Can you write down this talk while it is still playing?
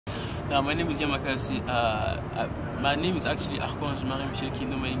Now, my name is Yamakasi. My name is actually Archange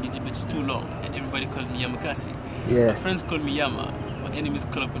Kiyindou, but it's too long, and everybody calls me Yamakasi. Yeah. My friends call me Yama. My enemies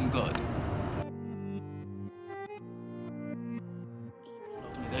call upon God.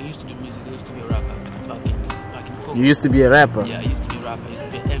 I used to do music. I used to be a rapper back in Congo. You used to be a rapper? Yeah, I used to be a rapper. I used to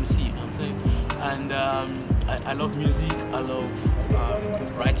be an MC. You know what I'm saying? And I love music. I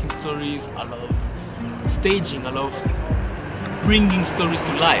love writing stories. I love staging. I love bringing stories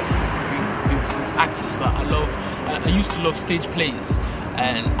to life with actors. So I used to love stage plays,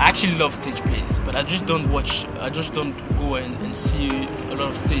 and I actually love stage plays, but I just don't go and see a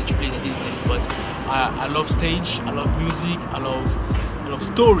lot of stage plays these days. But I love stage, I love music, I love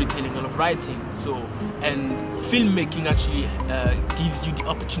storytelling, I love writing. So, and filmmaking actually gives you the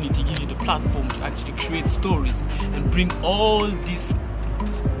opportunity, gives you the platform to actually create stories and bring all these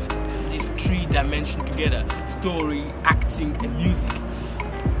three dimensions together: story, acting, and music,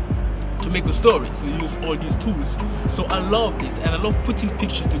 to make a story. So we use all these tools. So I love this, and I love putting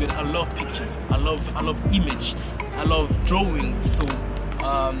pictures together. I love pictures. I love image. I love drawings. So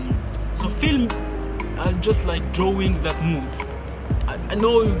so film are just like drawings that move. I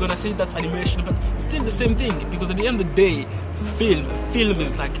know you're gonna say that's animation, but it's still the same thing, because at the end of the day, film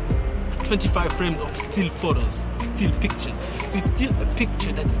is like 25 frames of still photos, still pictures. So it's still a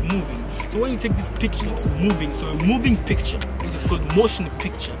picture that is moving. So when you take this picture that's moving, so a moving picture, which is called motion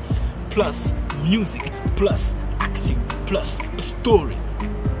picture, plus music, plus acting, plus a story.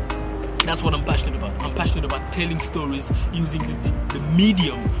 That's what I'm passionate about. I'm passionate about telling stories using the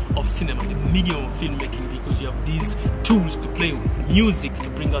medium of cinema, the medium of filmmaking, because you have these tools to play with. Music to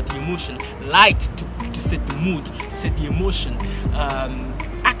bring out the emotion, light to set the mood, to set the emotion,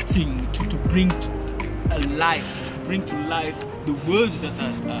 acting to bring to life the words that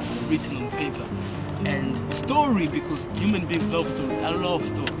are written on paper, and story, because human beings love stories. I love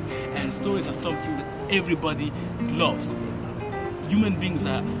stories, and stories are something that everybody loves. Human beings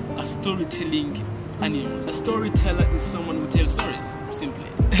are storytelling animals. A storyteller is someone who tells stories, simply.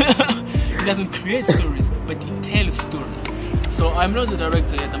 He doesn't create stories, but he tells stories. So I'm not a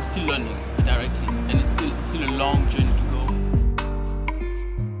director yet. I'm still learning directing, and it's still a long journey to go.